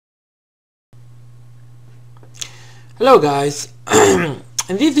Hello guys.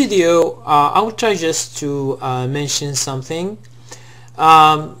 In this video I will try just to mention something.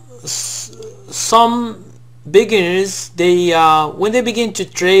 Some beginners, they when they begin to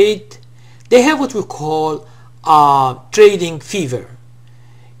trade, they have what we call trading fever.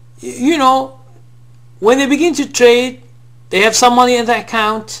 You know, when they begin to trade, they have some money in the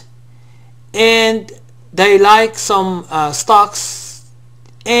account and they like some stocks,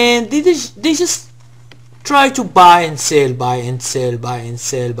 and they just try to buy and sell, buy and sell, buy and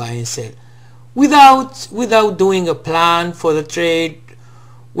sell, buy and sell, without doing a plan for the trade,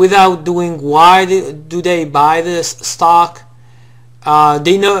 without doing why do they buy this stock.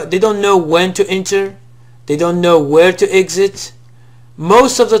 They don't know when to enter, they don't know where to exit.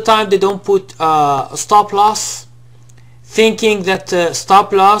 Most of the time they don't put a stop loss, thinking that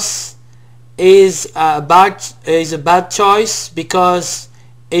stop loss is a bad choice because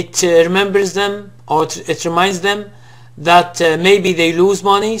it remembers them, or it reminds them that maybe they lose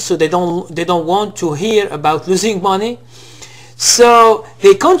money, so they don't want to hear about losing money. So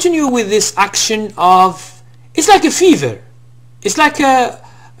they continue with this action of, it's like a fever. It's like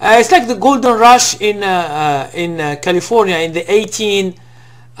the golden rush in California in the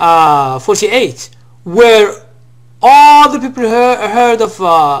 1848, where all the people heard of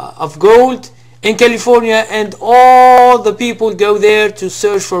gold in California, and all the people go there to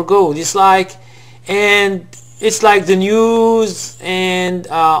search for gold. It's like the news and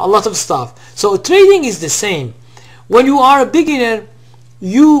a lot of stuff. So trading is the same. When you are a beginner,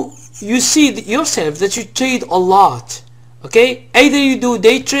 you see yourself that you trade a lot. Okay, either you do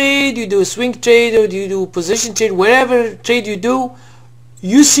day trade, you do swing trade, or you do position trade. Whatever trade you do,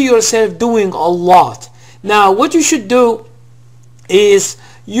 you see yourself doing a lot. Now what you should do is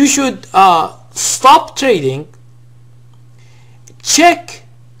you should stop trading, check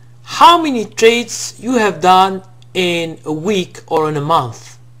how many trades you have done in a week or in a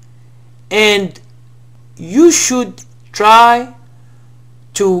month, and you should try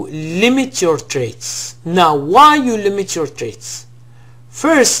to limit your trades. Now, why you limit your trades?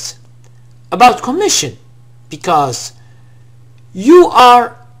 First, about commission, because you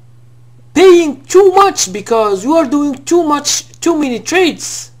are paying too much because you are doing too many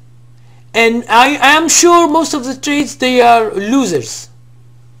trades, and I am sure most of the trades, they are losers.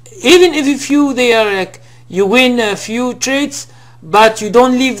 Even if they are like, you win a few trades, but you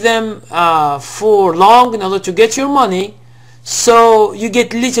don't leave them for long in order to get your money, so you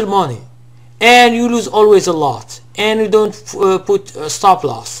get little money and you lose always a lot, and you don't put a stop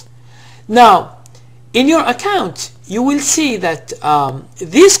loss. Now in your account you will see that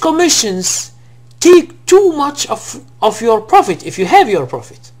these commissions take too much of your profit, if you have your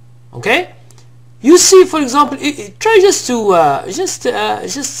profit. Okay, you see, for example, try just to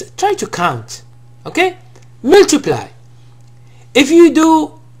try to count. Okay, multiply. If you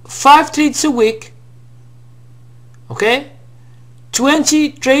do 5 trades a week, okay,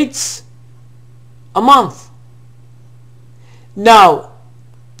 20 trades a month. Now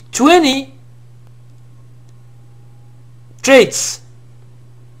 20 trades,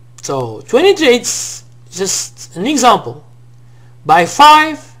 so 20 trades, just an example, by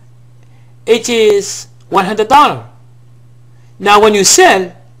 5, it is $100. Now when you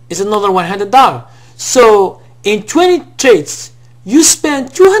sell, it's another $100. So in 20 trades you spend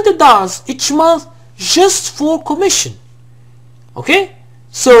 $200 each month just for commission. Okay,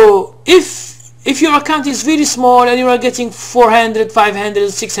 so if your account is very small and you are getting $400, $500,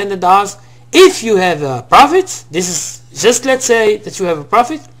 $600, if you have a profit, this is just, let's say that you have a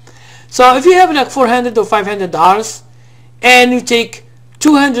profit. So if you have like $400 or $500 and you take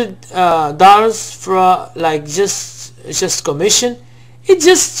 $200 for like just commission, it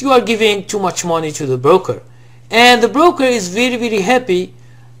just, you are giving too much money to the broker, and the broker is very happy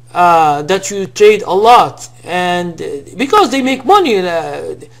that you trade a lot, and because they make money,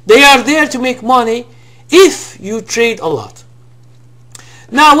 they are there to make money if you trade a lot.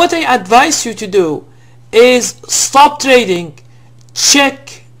 Now what I advise you to do is stop trading,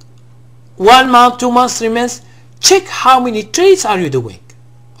 check 1 month, 2 months, 3 months, check how many trades are you doing.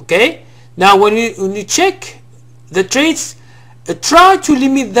 Okay, now when you check the trades, try to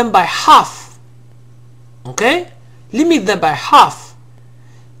limit them by half. Okay, limit them by half.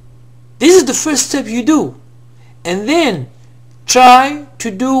 This is the first step you do, and then try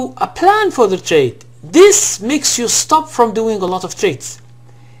to do a plan for the trade. This makes you stop from doing a lot of trades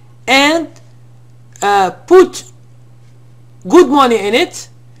and put good money in it,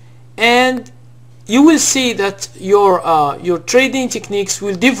 and you will see that your trading techniques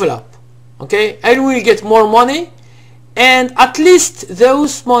will develop. Okay, and you will get more money, and at least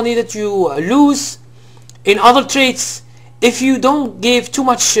those money that you lose, in other trades, if you don't give too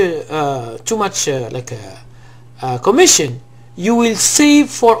much commission, you will save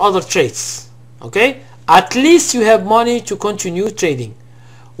for other trades. Okay, at least you have money to continue trading,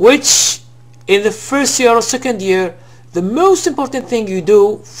 which in the first year or second year, the most important thing you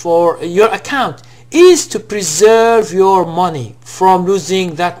do for your account is to preserve your money from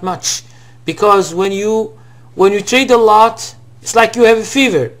losing that much, because when you trade a lot, it's like you have a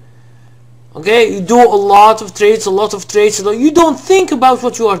fever. Okay, you do a lot of trades, you don't think about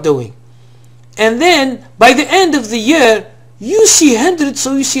what you are doing, and then by the end of the year you see hundreds,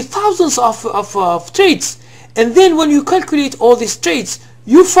 so you see thousands of trades, and then when you calculate all these trades,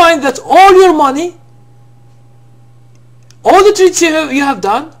 you find that all your money, all the trades you have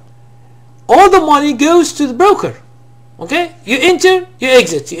done, all the money goes to the broker. Okay, you enter, you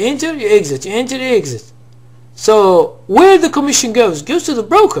exit, you enter, you exit, you enter, you exit. So where the commission goes to the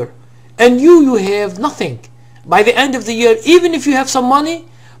broker, and you have nothing by the end of the year, even if you have some money,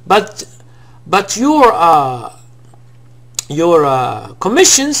 but your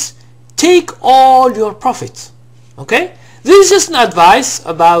commissions take all your profit. Okay, this is just an advice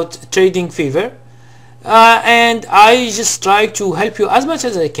about trading fever, and I just try to help you as much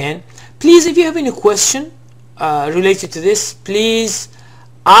as I can. Please, if you have any question related to this, please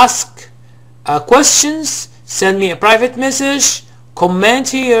ask questions, send me a private message, comment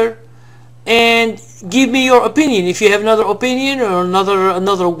here, and give me your opinion. If you have another opinion or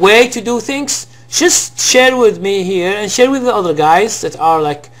another way to do things, just share with me here and share with the other guys that are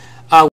like